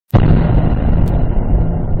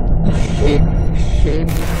Shame,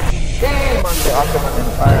 shame on the Ottoman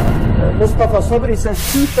Empire. Mustafa Sobri says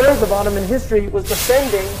 2/3 of Ottoman history was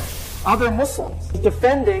defending other Muslims,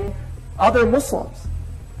 defending other Muslims.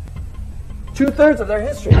 2/3 of their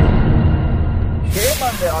history. Shame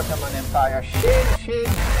on the Ottoman Empire. Shame,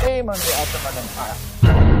 shame, shame on the Ottoman Empire.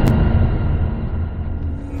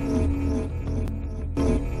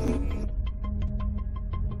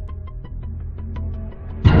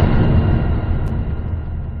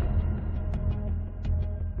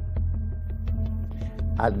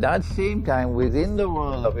 At that same time, within the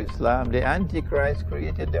world of Islam, the Antichrist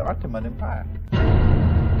created the Ottoman Empire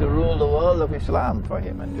to rule the world of Islam for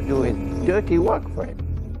him and to do his dirty work for him.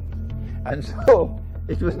 And so,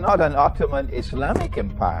 it was not an Ottoman Islamic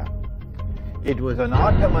empire. It was an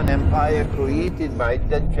Ottoman empire created by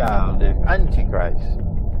DHUL, the Antichrist,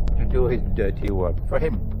 to do his dirty work for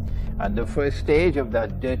him. And the first stage of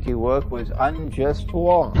that dirty work was unjust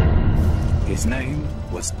war. His name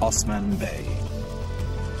was Osman Bey.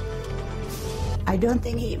 I don't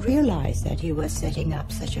think he realized that he was setting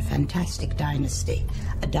up such a fantastic dynasty,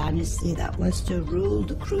 a dynasty that was to rule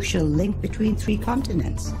the crucial link between 3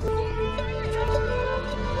 continents.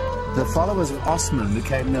 The followers of Osman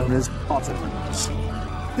became known as Ottomans.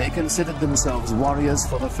 They considered themselves warriors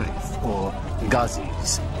for the faith, or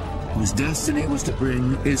Ghazis, whose destiny was to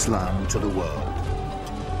bring Islam to the world.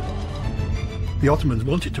 The Ottomans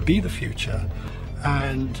wanted to be the future,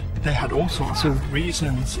 and they had all sorts of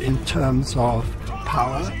reasons in terms of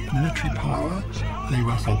power, military power. They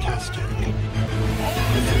were fantastic.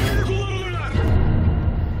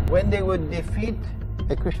 When they would defeat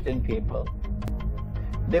the Christian people,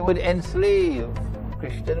 they would enslave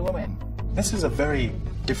Christian women. This is a very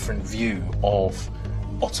different view of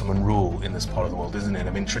Ottoman rule in this part of the world, isn't it?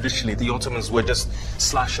 I mean, traditionally, the Ottomans were just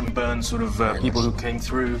slash and burn sort of people who came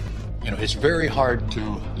through. You know, it's very hard to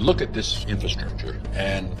look at this infrastructure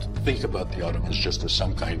and think about the Ottomans just as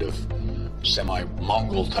some kind of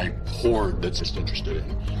semi-Mongol type horde that's just interested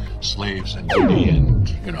in slaves and booty, and,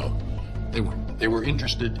 you know, they were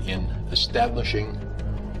interested in establishing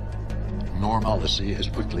normalcy as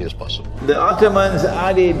quickly as possible. The Ottomans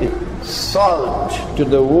added salt to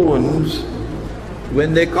the wounds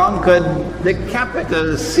when they conquered the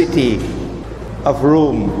capital city of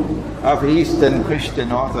Rome, of Eastern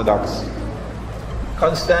Christian Orthodox,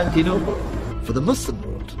 Constantinople. For the Muslim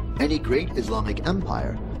world, any great Islamic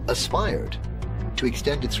empire aspired to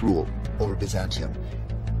extend its rule over Byzantium,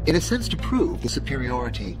 in a sense to prove the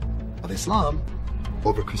superiority of Islam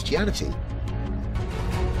over Christianity.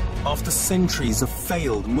 After centuries of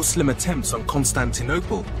failed Muslim attempts on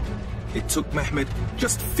Constantinople, it took Mehmed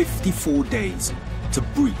just 54 days to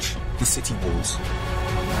breach the city walls.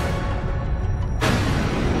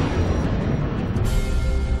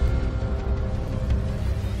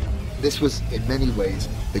 This was, in many ways,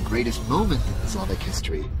 the greatest moment in Islamic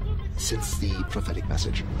history since the prophetic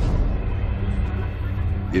message.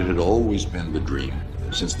 It had always been the dream,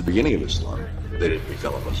 since the beginning of Islam, that it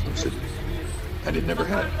become a Muslim city. And it never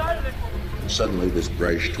had. And suddenly this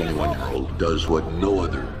brash 21-year-old does what no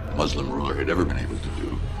other Muslim ruler had ever been able to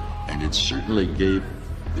do. And it certainly gave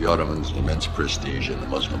the Ottomans immense prestige in the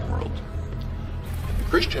Muslim world. In the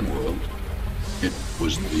Christian world, it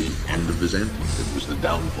was the end of Byzantium. It was the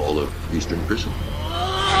downfall of Eastern Christendom.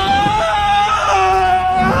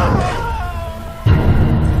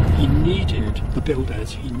 He needed the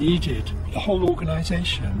builders, he needed the whole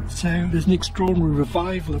organization. So there's an extraordinary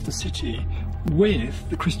revival of the city with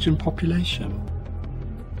the Christian population.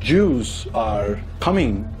 Jews are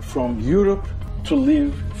coming from Europe to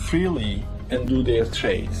live freely and do their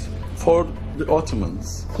trades. For the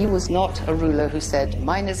Ottomans, he was not a ruler who said,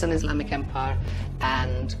 mine is an Islamic empire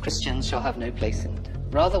and Christians shall have no place in it.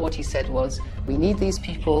 Rather what he said was, we need these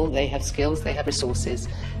people, they have skills, they have resources,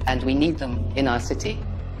 and we need them in our city.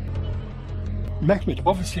 Mehmed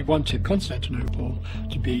obviously wanted Constantinople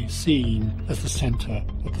to be seen as the center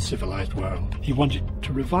of the civilized world. He wanted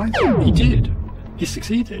to revive it. He did. He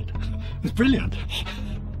succeeded. It was brilliant.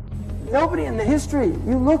 Nobody in the history,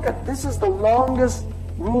 you look at, this is the longest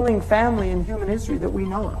ruling family in human history that we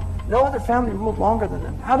know of. No other family ruled longer than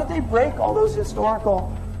them. How did they break all those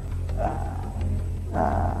historical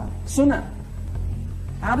sunnah?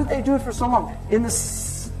 How did they do it for so long? In the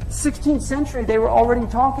 16th century, they were already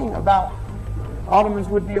talking about Ottomans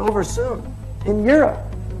would be over soon. In Europe,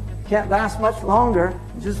 can't last much longer,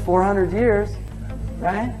 just 400 years,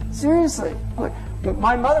 right? Seriously. Look, but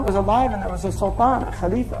my mother was alive and there was a sultan, a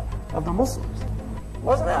khalifa of the Muslims. It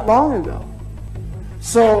wasn't that long ago.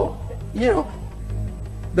 So, you know,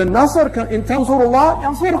 the Nasr, in Tansurullah,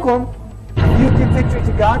 yansirkum, you keep give victory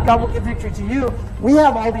to God, God will give victory to you. We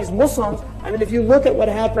have all these Muslims. I mean, if you look at what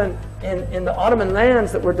happened in the Ottoman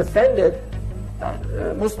lands that were defended,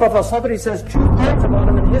 Mustafa Sabri says 2/3 of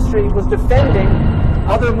Ottoman history was defending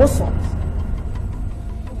other Muslims.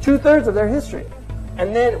 2/3 of their history.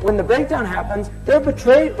 And then when the breakdown happens, they're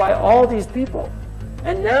betrayed by all these people.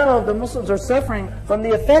 And now the Muslims are suffering from the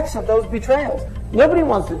effects of those betrayals. Nobody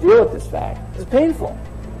wants to deal with this fact. It's painful.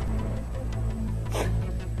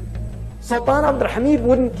 Sultan Abdul Hamid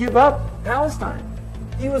wouldn't give up Palestine.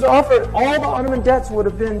 He was offered all the Ottoman debts would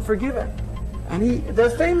have been forgiven. And the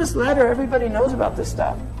famous letter, everybody knows about this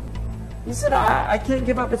stuff. He said, I can't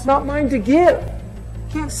give up. It's not mine to give. You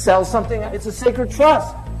can't sell something. It's a sacred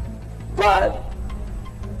trust. But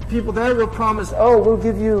people there will promise, oh, we'll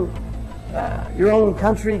give you your own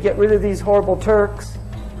country, get rid of these horrible Turks.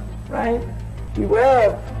 Right?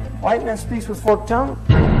 Beware of white man speaks with forked tongue.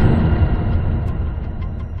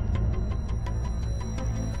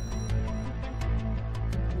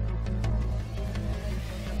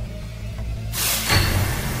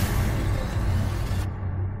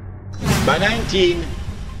 By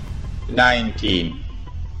 1919,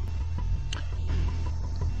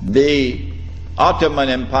 the Ottoman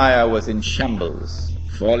Empire was in shambles,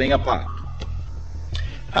 falling apart,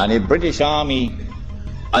 and a British army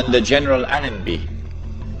under General Allenby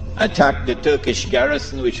attacked the Turkish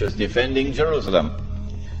garrison which was defending Jerusalem,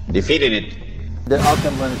 defeated it. The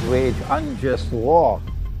Ottomans waged unjust war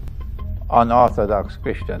on Orthodox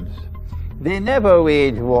Christians. They never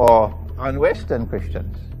waged war on Western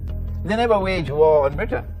Christians. They never waged war on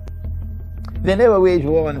Britain. They never waged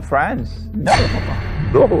war on France. No,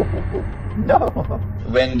 no, no.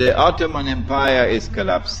 When the Ottoman Empire is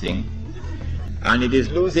collapsing and it is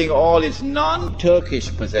losing all its non-Turkish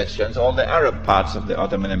possessions, all the Arab parts of the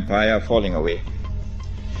Ottoman Empire are falling away.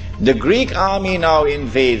 The Greek army now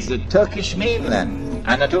invades the Turkish mainland,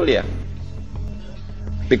 Anatolia,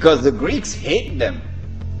 because the Greeks hate them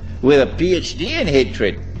with a PhD in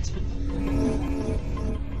hatred.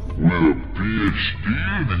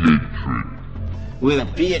 With a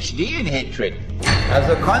PhD in hatred. As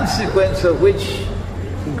a consequence of which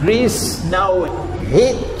Greece now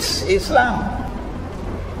hates Islam.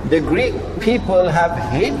 The Greek people have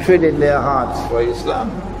hatred in their hearts for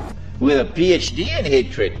Islam. With a PhD in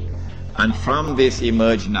hatred. And from this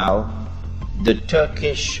emerged now the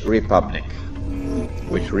Turkish Republic,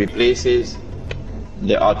 which replaces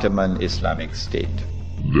the Ottoman Islamic State.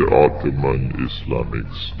 The Ottoman Islamic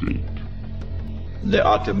State. The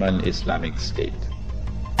Ottoman Islamic State.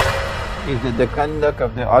 Is it the conduct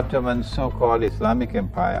of the Ottoman so-called Islamic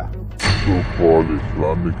Empire? So-called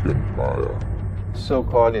Islamic Empire.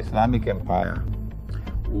 So-called Islamic Empire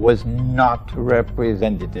was not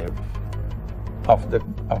representative of the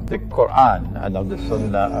Quran and of the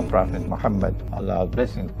Sunnah of Prophet Muhammad, Allah's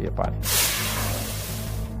blessings be upon him.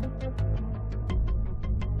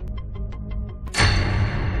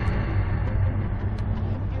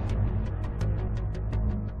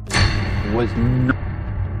 Was not.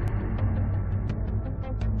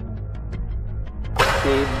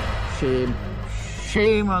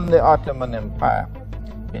 Shame on the Ottoman Empire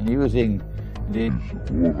in using the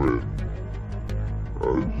woman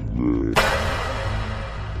as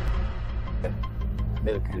the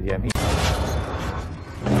milk al-yamin.